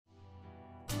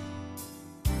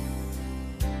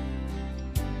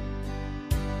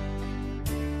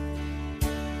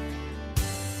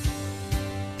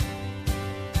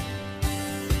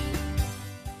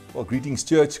Well, greetings,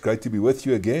 church. Great to be with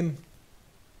you again.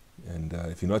 And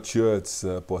if you're not sure, it's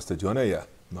Pastor Johnno here.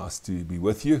 Nice to be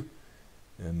with you.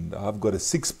 And I've got a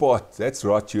 6-part, that's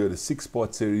right here, the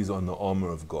 6-part series on the armor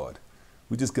of God.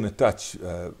 We're just going to touch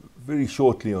very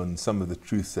shortly on some of the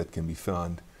truths that can be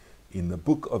found in the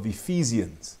book of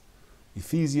Ephesians.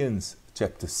 Ephesians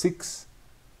chapter 6,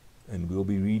 and we'll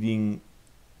be reading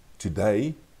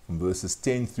today from verses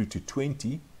 10 through to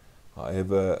 20.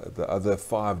 However, the other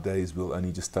 5 days we'll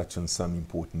only just touch on some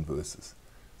important verses.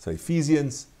 So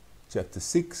Ephesians chapter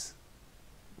 6,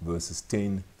 verses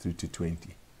 10 through to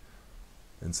 20.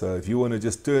 And so if you want to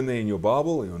just turn there in your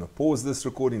Bible, you want to pause this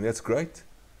recording, that's great.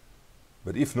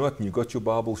 But if not, and you've got your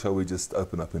Bible, shall we just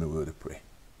open up in a word of prayer?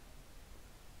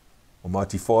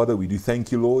 Almighty Father, we do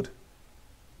thank you, Lord,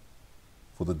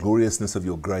 for the gloriousness of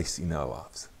your grace in our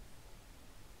lives.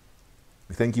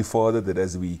 We thank you, Father, that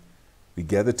as we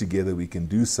gather together, we can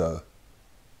do so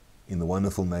in the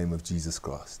wonderful name of Jesus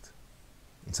Christ.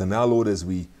 And so now, Lord, as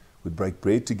we would break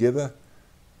bread together,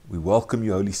 we welcome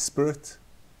you, Holy Spirit,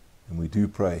 and we do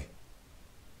pray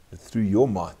that through your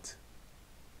might,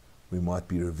 we might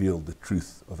be revealed the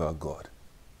truth of our God.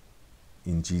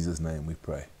 In Jesus' name we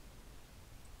pray.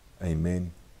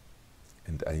 Amen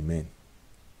and amen.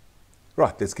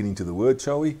 Right, let's get into the word,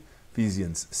 shall we?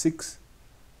 Ephesians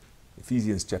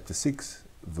chapter 6,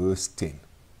 verse 10.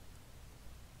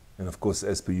 And of course,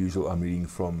 as per usual, I'm reading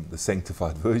from the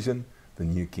Sanctified Version, the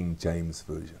New King James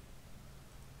Version.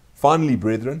 Finally,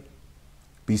 brethren,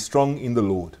 be strong in the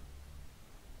Lord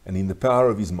and in the power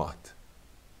of his might.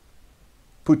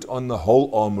 Put on the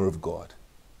whole armor of God,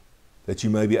 that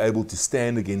you may be able to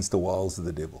stand against the wiles of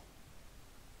the devil.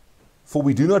 For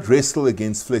we do not wrestle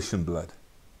against flesh and blood,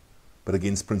 but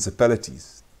against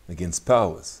principalities, against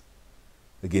powers,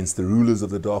 against the rulers of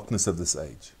the darkness of this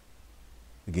age,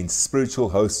 against spiritual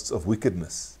hosts of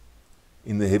wickedness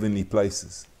in the heavenly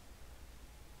places.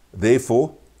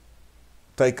 Therefore,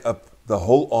 take up the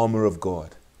whole armor of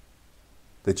God,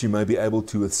 that you may be able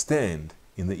to withstand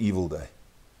in the evil day,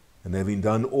 and having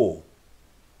done all,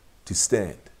 to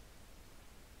stand.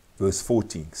 Verse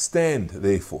 14, stand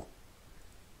therefore,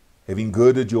 having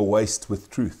girded your waist with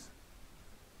truth,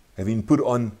 having put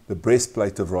on the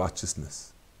breastplate of righteousness,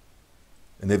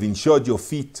 and having shod your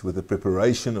feet with the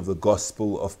preparation of the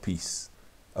gospel of peace.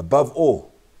 Above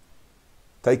all,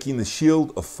 taking the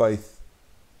shield of faith,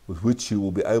 with which you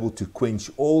will be able to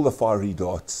quench all the fiery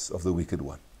darts of the wicked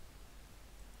one.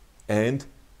 And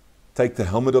take the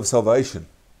helmet of salvation,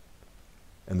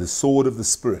 and the sword of the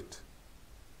Spirit,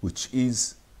 which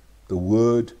is the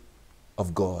word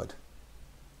of God,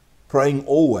 praying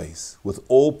always with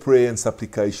all prayer and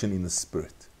supplication in the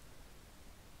Spirit,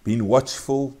 being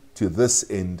watchful to this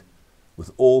end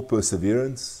with all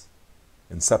perseverance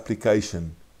and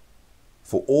supplication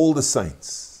for all the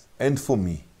saints and for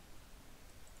me,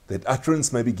 that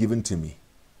utterance may be given to me,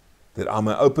 that I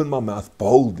may open my mouth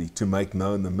boldly to make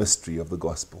known the mystery of the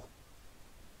gospel,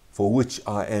 for which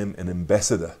I am an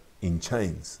ambassador in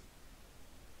chains,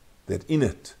 that in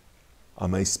it I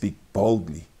may speak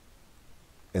boldly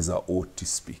as I ought to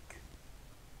speak.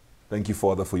 Thank you,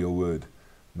 Father, for your word.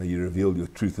 May you reveal your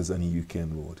truth as only you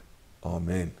can, Lord.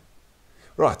 Amen.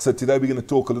 Right, so today we're going to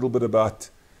talk a little bit about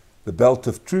the belt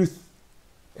of truth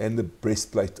and the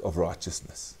breastplate of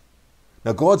righteousness.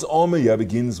 Now, God's armor here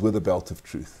begins with the belt of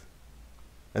truth.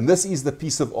 And this is the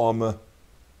piece of armor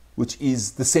which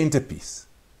is the centerpiece,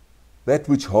 that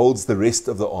which holds the rest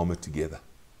of the armor together.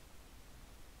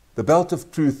 The belt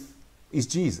of truth is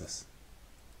Jesus.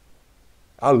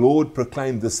 Our Lord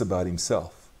proclaimed this about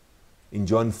himself. In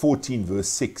John 14, verse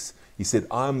 6, he said,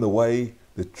 I am the way,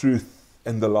 the truth,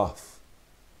 and the life.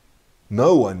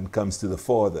 No one comes to the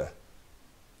Father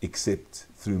except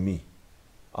through me.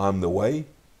 I am the way,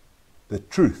 the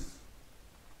truth,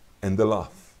 and the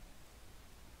life.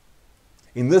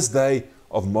 In this day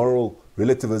of moral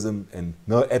relativism and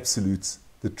no absolutes,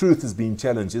 the truth is being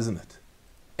challenged, isn't it?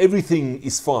 Everything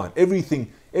is fine.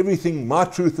 Everything, my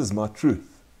truth is my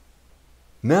truth.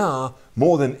 Now,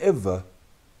 more than ever,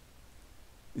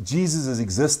 Jesus'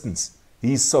 existence,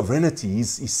 his sovereignty,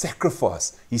 his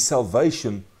sacrifice, his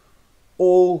salvation,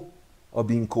 all are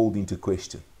being called into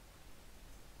question.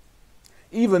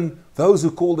 Even those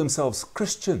who call themselves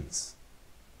Christians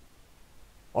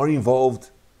are involved,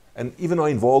 and even are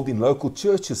involved in local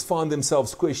churches, find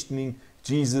themselves questioning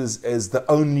Jesus as the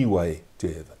only way to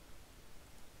heaven.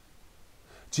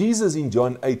 Jesus in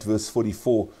John 8 verse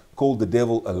 44 called the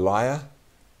devil a liar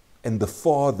and the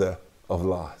father of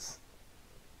lies.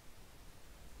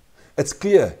 It's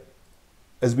clear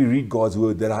as we read God's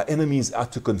word that our enemy is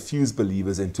out to confuse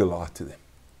believers and to lie to them.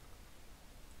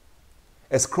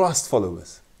 As Christ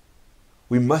followers,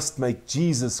 we must make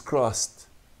Jesus Christ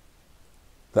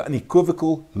the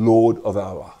unequivocal Lord of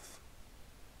our life.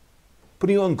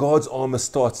 Putting on God's armor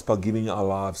starts by giving our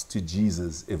lives to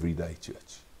Jesus every day,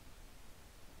 church.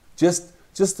 Just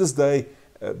this day,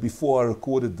 before I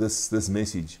recorded this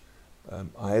message,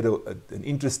 I had an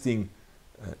interesting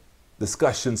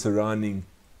discussion surrounding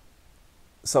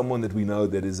someone that we know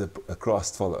that is a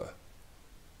Christ follower.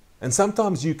 And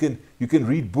sometimes you can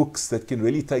read books that can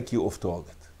really take you off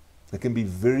target. They can be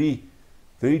very,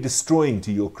 very destroying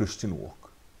to your Christian walk.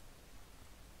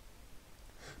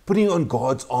 Putting on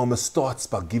God's armor starts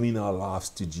by giving our lives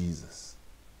to Jesus.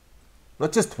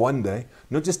 Not just one day,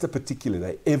 not just a particular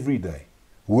day, every day.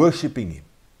 Worshipping Him.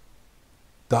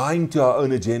 Dying to our own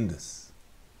agendas.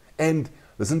 And,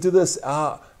 listen to this,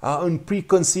 our own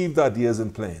preconceived ideas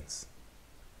and plans.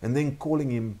 And then calling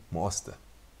Him Master.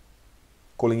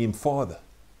 Calling Him Father.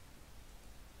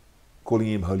 Calling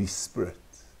Him Holy Spirit.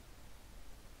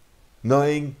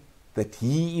 Knowing that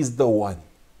He is the one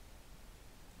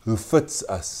who fits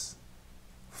us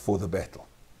for the battle.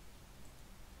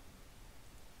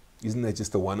 Isn't that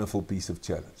just a wonderful piece of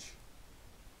challenge?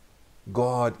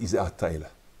 God is our tailor.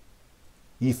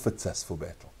 He fits us for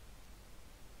battle.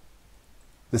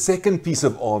 The second piece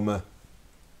of armor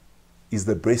is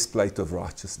the breastplate of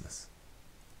righteousness.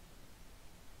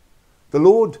 The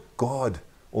Lord God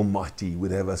Almighty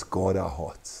would have us guard our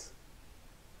hearts.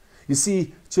 You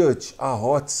see, church, our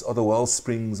hearts are the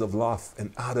wellsprings of life,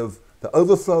 and out of the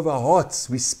overflow of our hearts,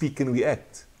 we speak and we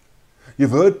act.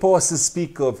 You've heard pastors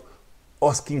speak of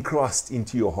asking Christ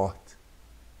into your heart.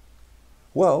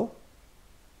 Well,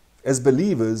 as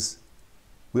believers,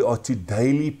 we are to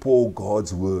daily pour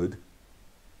God's word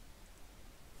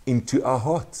into our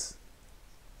hearts,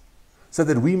 so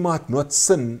that we might not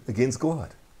sin against God.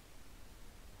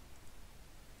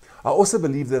 I also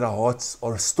believe that our hearts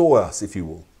are a storehouse, if you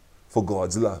will, for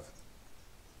God's love.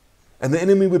 And the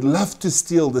enemy would love to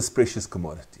steal this precious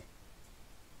commodity.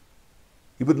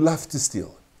 He would love to steal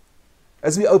it.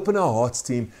 As we open our hearts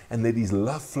to Him and let His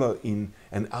love flow in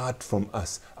and out from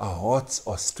us, our hearts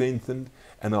are strengthened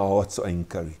and our hearts are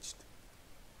encouraged.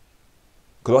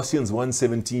 Colossians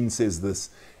 1:17 says this,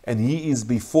 and He is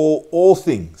before all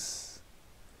things,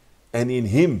 and in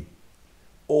Him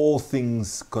all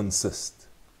things consist.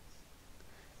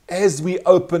 As we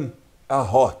open our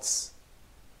hearts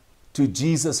to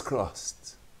Jesus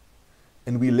Christ,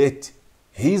 and we let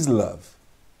His love,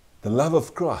 the love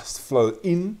of Christ, flow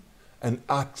in and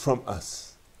out from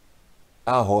us,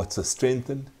 our hearts are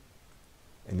strengthened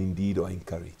and indeed are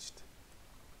encouraged.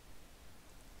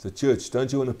 So church, don't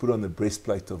you want to put on the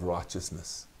breastplate of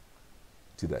righteousness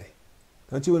today?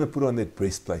 Don't you want to put on that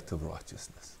breastplate of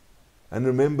righteousness? And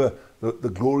remember the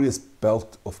glorious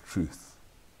belt of truth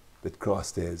that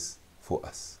Christ has for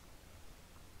us.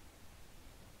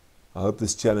 I hope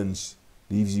this challenge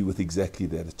leaves you with exactly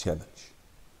that, a challenge.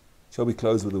 Shall we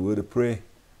close with a word of prayer?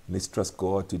 And let's trust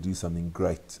God to do something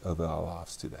great over our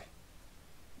lives today.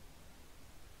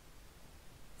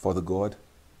 Father God,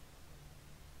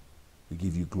 we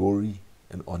give you glory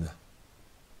and honor.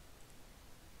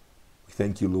 We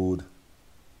thank you, Lord,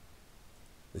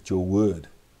 that your word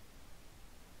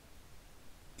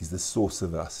is the source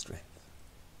of our strength.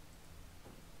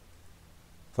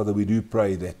 Father, we do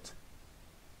pray that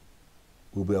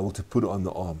we'll be able to put on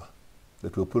the armor,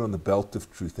 that we'll put on the belt of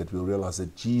truth, that we'll realize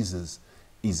that Jesus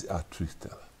is our truth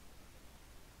teller.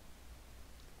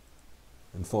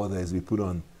 And Father, as we put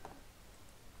on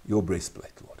your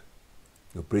breastplate, Lord,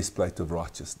 your breastplate of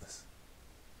righteousness,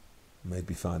 may it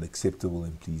be found acceptable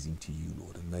and pleasing to you,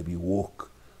 Lord, and may we walk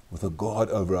with a guard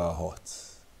over our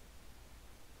hearts.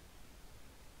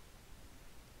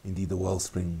 Indeed, the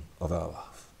wellspring of our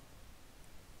life.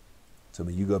 So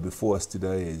may you go before us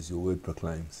today as your word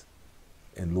proclaims.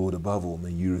 And Lord, above all, may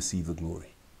you receive the glory.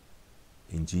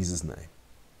 In Jesus' name,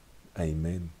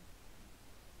 amen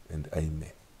and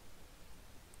amen.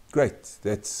 Great.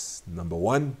 That's number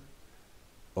 1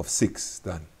 of 6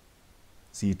 done.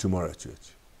 See you tomorrow,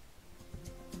 church.